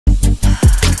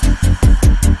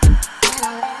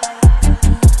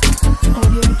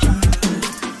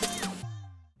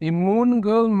The Moon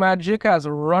Girl magic has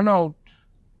run out.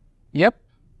 Yep,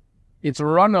 it's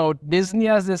run out. Disney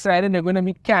has decided they're going to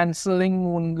be canceling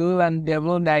Moon Girl and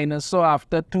Devil Dinosaur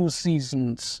after 2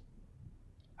 seasons.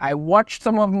 I watched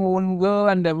some of Moon Girl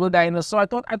and Devil Dinosaur. I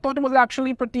thought it was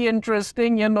actually pretty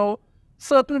interesting, you know.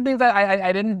 Certain things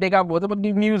I didn't dig about it, but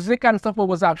the music and stuff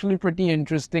was actually pretty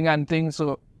interesting and things.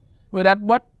 So, with that,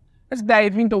 let's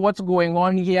dive into what's going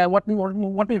on here. What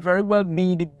may very well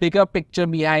be the bigger picture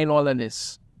behind all of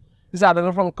this. This is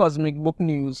article from Cosmic Book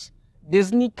News.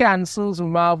 Disney cancels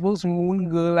Marvel's Moon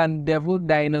Girl and Devil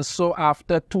Dinosaur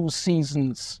after 2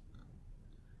 seasons.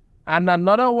 And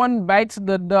another one bites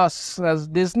the dust as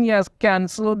Disney has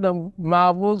cancelled the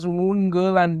Marvel's Moon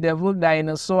Girl and Devil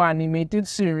Dinosaur animated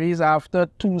series after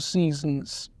 2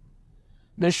 seasons.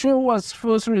 The show was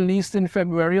first released in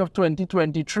February of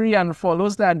 2023 and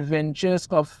follows the adventures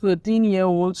of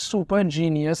 13-year-old super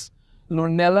genius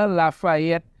Lunella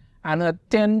Lafayette and her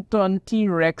 10-ton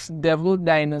T-Rex Devil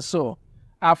Dinosaur.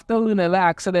 After Lunella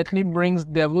accidentally brings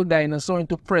Devil Dinosaur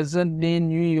into present-day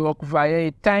New York via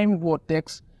a time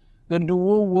vortex, the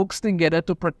duo works together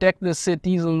to protect the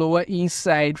city's Lower East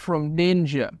Side from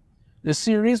danger. The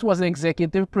series was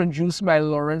executive produced by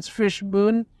Lawrence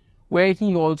Fishburne, where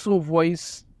he also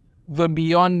voiced the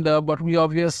Beyonder, but we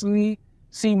obviously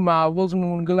see Marvel's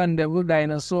Moon Girl and Devil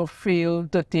Dinosaur fail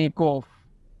to take off.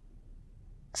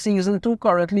 Season 2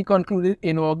 currently concluded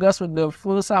in August with the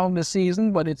first half of the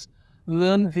season, but it's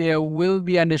learned there will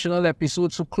be additional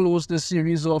episodes to close the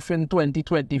series off in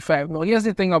 2025. Now, here's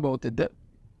the thing about it.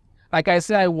 Like I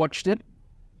said, I watched it.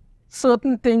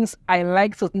 Certain things I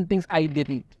liked, certain things I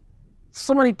didn't.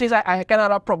 Some of the things I kind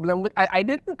of had a problem with. I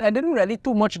didn't really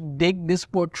too much dig this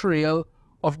portrayal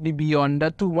of the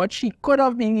Beyonder too much. He could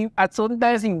have been, at certain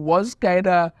times he was kind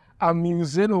of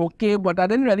amusing, okay, but I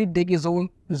didn't really dig his own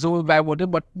vibe with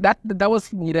it. But that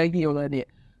was neither here nor there.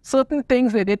 Certain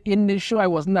things they did in this show I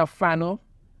wasn't a fan of.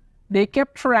 They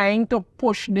kept trying to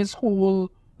push this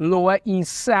whole Lower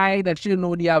East Side, that, you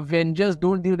know, the Avengers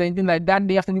don't do anything like that.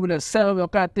 They have to do with themselves,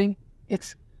 that kind of thing.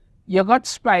 You got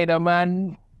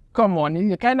Spider-Man. Come on,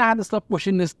 you kind of had to stop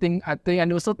pushing this thing, I think. And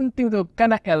there were certain things, the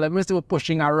kind of elements they were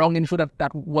pushing around in show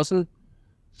that wasn't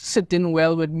sitting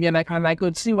well with me. And I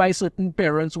could see why certain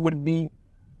parents would be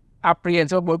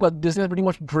apprehensive about it, because Disney has pretty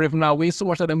much driven away so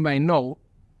much of them by now.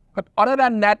 But other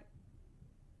than that,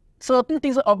 certain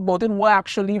things about it were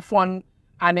actually fun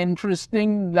and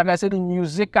interesting. Like I said, the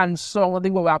music and song, I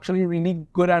think, were actually really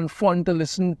good and fun to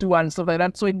listen to and stuff like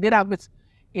that. So it did have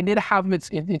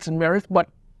its merit, but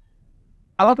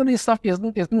a lot of this stuff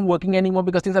isn't working anymore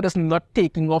because things are just not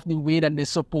taking off the way that they're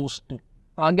supposed to.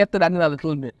 I'll get to that in a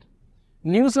little bit.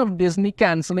 News of Disney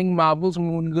cancelling Marvel's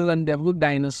Moon Girl and Devil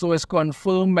Dinosaur is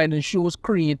confirmed by the show's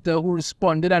creator, who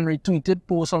responded and retweeted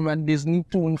posts on a Disney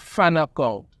Toon fan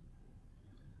account.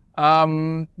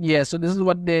 Yeah, so this is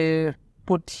what they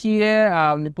put here.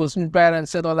 The person replied and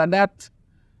said all of that.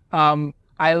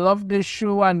 I love this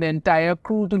show and the entire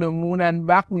crew to the moon and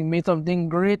back. We made something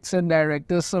great, said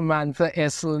director Samantha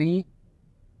S. Lee.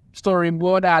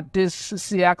 Storyboard artist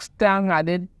Siak Stang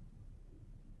added,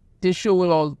 this show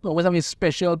will always have a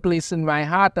special place in my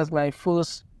heart as my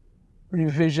first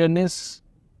revisionist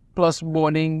plus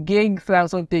boarding gig.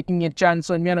 Thanks for taking a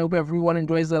chance on me, and I hope everyone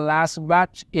enjoys the last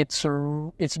batch. It's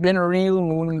been a real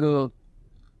Moon Girl.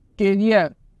 Okay, yeah.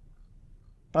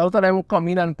 A lot of them come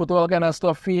in and put all kind of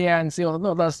stuff here and say all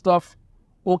that stuff.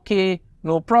 Okay,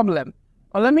 no problem.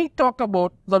 Well, let me talk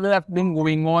about something that's been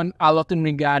going on a lot in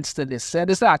regards to this.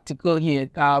 This article here,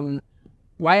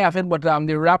 why I haven't, but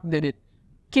the Wrap did it.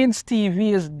 Kids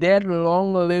TV is dead,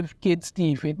 long live Kids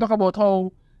TV. Talk about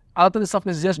how a lot of the stuff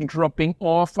is just dropping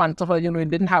off and stuff like, you know, it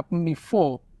didn't happen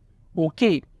before.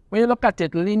 Okay, when you look at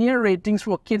it, linear ratings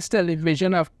for kids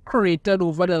television have created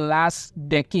over the last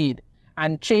decade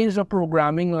and changed the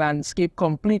programming landscape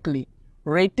completely.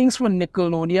 Ratings for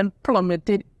Nickelodeon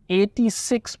plummeted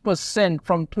 86%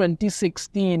 from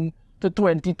 2016 to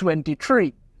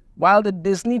 2023, while the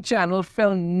Disney Channel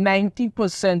fell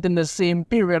 90% in the same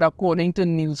period according to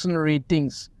Nielsen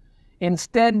ratings.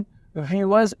 Instead,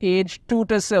 viewers aged 2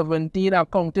 to 17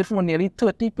 accounted for nearly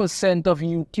 30% of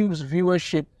YouTube's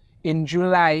viewership in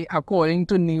July, according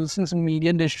to Nielsen's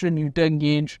Media Distributor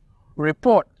Gauge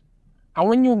report. And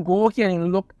when you go here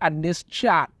and look at this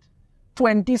chart,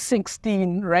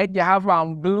 2016, right, you have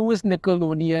blue is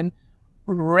Nickelodeon,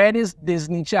 red is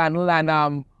Disney Channel,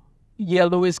 and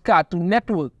yellow is Cartoon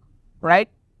Network, right?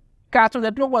 Cartoon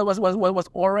Network was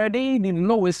already the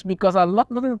lowest because a lot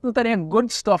of the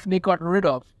good stuff they got rid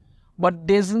of. But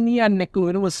Disney and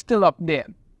Nickelodeon was still up there.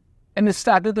 and it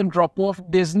started to drop off.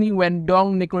 Disney went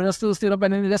down, Nickelodeon still stayed up,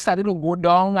 and then it just started to go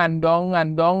down and down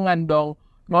and down and down.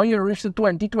 Now you reach to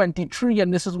 2023,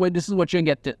 and this is what you're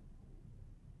getting.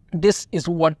 This is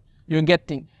what you're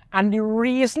getting. And the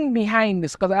reason behind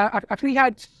this, because I actually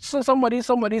had somebody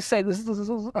said,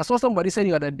 I saw somebody say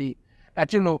the other day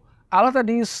that, you know, a lot of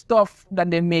these stuff that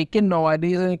they're making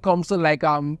nowadays when it comes to like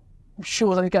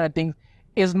shows and kind of things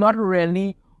is not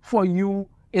really for you,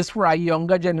 it's for a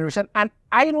younger generation. And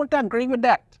I don't agree with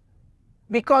that.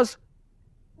 Because,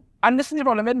 and this is the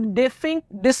problem, they think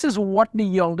this is what the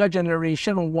younger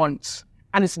generation wants.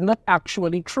 And it's not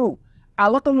actually true. A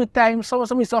lot of the time, some of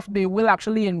the stuff they will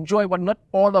actually enjoy, but not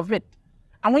all of it.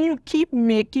 And when you keep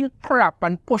making crap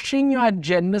and pushing your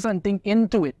agendas and things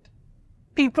into it,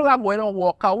 people are going to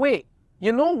walk away.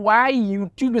 You know why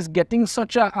YouTube is getting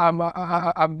such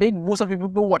a big boost of people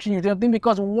watching YouTube? I think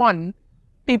because one,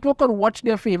 people can watch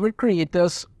their favorite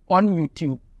creators on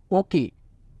YouTube. Okay,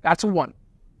 that's one.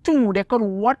 Two, they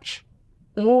can watch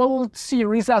old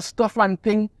series and stuff and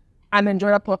things and enjoy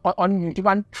that on YouTube.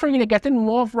 And three, they're getting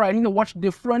more variety to watch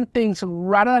different things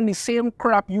rather than the same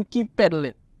crap you keep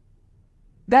peddling.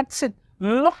 That's it.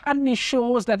 Look at the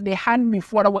shows that they had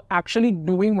before that were actually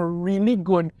doing really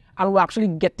good and were actually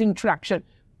getting traction.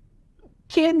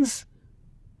 Kids,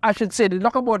 I should say, they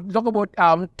talk about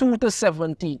 2 to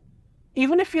 17.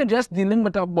 Even if you're just dealing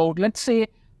with about, let's say,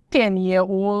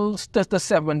 10-year-olds to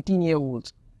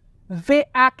 17-year-olds, they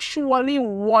actually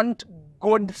want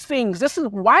good things. This is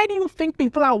why do you think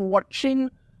people are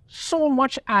watching so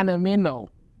much anime now?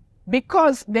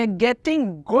 Because they're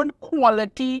getting good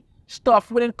quality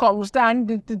stuff when it comes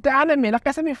to the anime. Like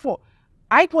I said before,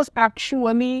 I was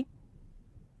actually,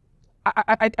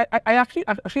 I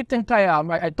actually think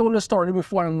I told the story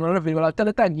before in another video, but I'll tell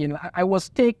it again. I was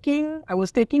taking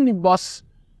the bus,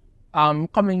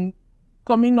 coming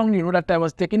down the road that I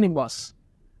was taking the bus,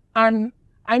 and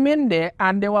I'm in there,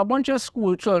 and there were a bunch of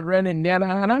school children in there,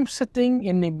 and I'm sitting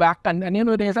in the back, and you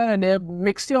know, there's a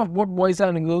mixture of both boys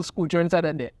and girls school children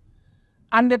sitting there,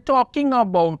 and they're talking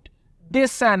about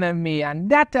this anime and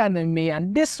that anime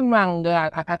and this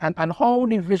manga and how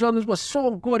the visuals was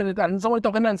so good, and somebody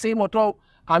talking and saying about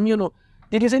how, you know,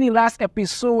 did you see the last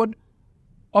episode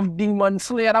of Demon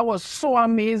Slayer? That was so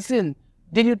amazing.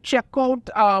 Did you check out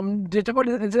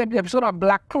the episode of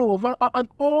Black Clover? And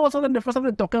all sorts of different stuff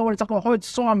they're talking about. It's like, how it's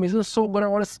so amazing, so good,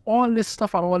 and all this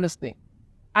stuff and all this thing.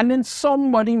 And then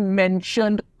somebody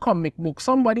mentioned comic book.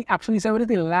 Somebody actually said, what is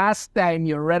the last time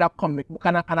you read a comic book?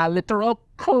 And a literal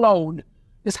cloud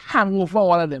just hung over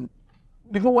all of them.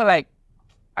 People were like,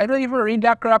 I don't even read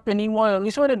that crap anymore. At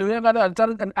least what they're doing,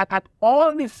 and at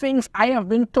all the things I have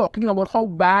been talking about how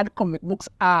bad comic books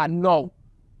are now,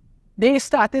 they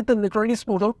started to literally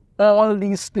spout out all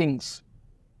these things.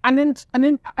 And then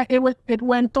it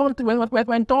went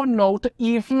on now to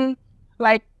even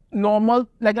like normal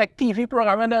like TV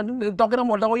program, and they're talking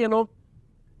about how, you know,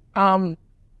 a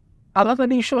lot of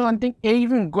these shows I think ain't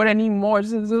even good anymore.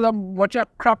 This is a bunch of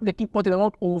crap they keep putting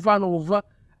out over and over.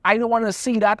 I don't want to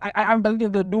see that. I'm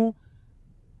beginning to do.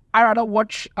 I rather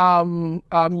watch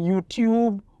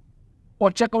YouTube or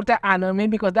check out the anime,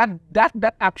 because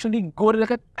that actually good.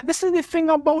 Like, this is the thing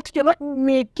about it. You're not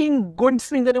making good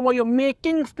things anymore. You're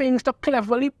making things to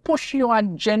cleverly push your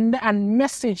agenda and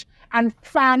message, and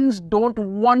fans don't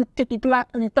want it. People are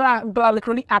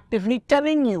literally actively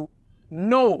telling you,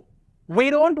 no,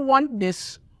 we don't want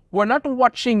this. We're not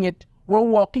watching it. We're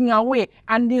walking away.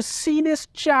 And you see this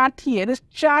chart here. This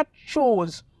chart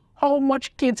shows how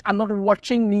much kids are not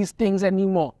watching these things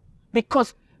anymore,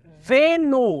 because they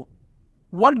know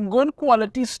what good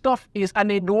quality stuff is, and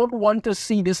they don't want to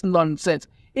see this nonsense.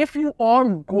 If you all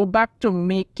go back to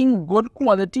making good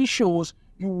quality shows,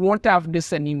 you won't have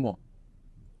this anymore.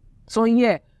 So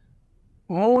yeah,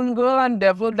 Girl and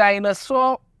Devil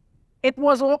Dinosaur, it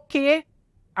was okay.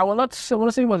 I will not say it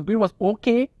was good. It was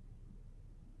okay.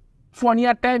 Funny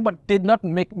at times, but did not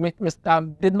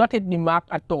did not hit the mark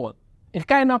at all. It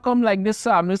kind of come like this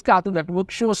this Cartoon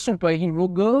Network show,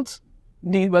 Superhero Girls.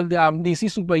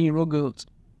 DC Superhero Girls.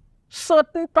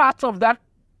 Certain parts of that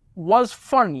was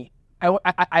funny.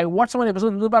 I watched some of the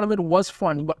episodes, a little bit of it was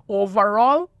funny, but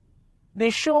overall, the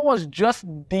show was just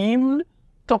deemed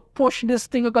to push this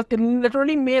thing, because it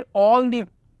literally made all the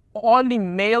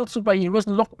male superheroes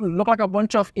look like a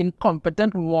bunch of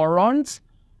incompetent morons,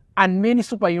 and made the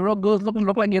superhero girls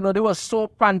look like, you know, they were so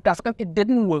fantastic. It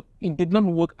didn't work. It did not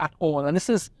work at all. And this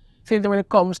is same thing when it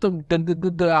comes to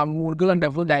the Girl and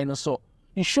Devil Dinosaur.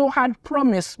 The show had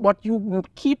promise, but you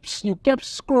kept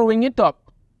screwing it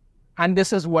up, and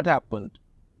this is what happened.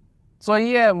 So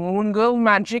yeah, Moon Girl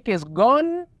magic is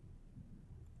gone.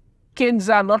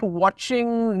 kids are not watching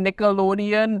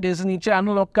Nickelodeon, Disney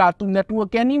Channel, or Cartoon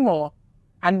Network anymore.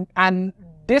 And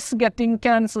this getting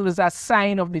cancelled is a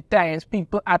sign of the times.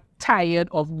 People are tired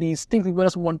of these things. People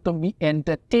just want to be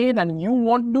entertained, and you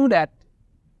won't do that.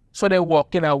 So they're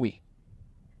walking away.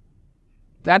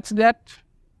 That's that.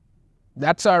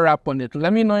 That's a wrap on it.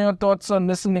 Let me know your thoughts on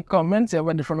this in the comments. If you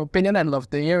have a different opinion, I'd love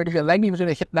to hear it. If you like it, be sure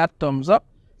to hit that thumbs up.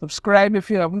 Subscribe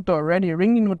if you haven't already.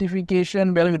 Ring the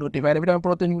notification bell to be notified every time I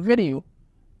upload a new video.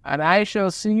 And I shall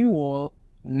see you all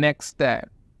next time.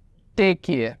 Take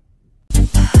care.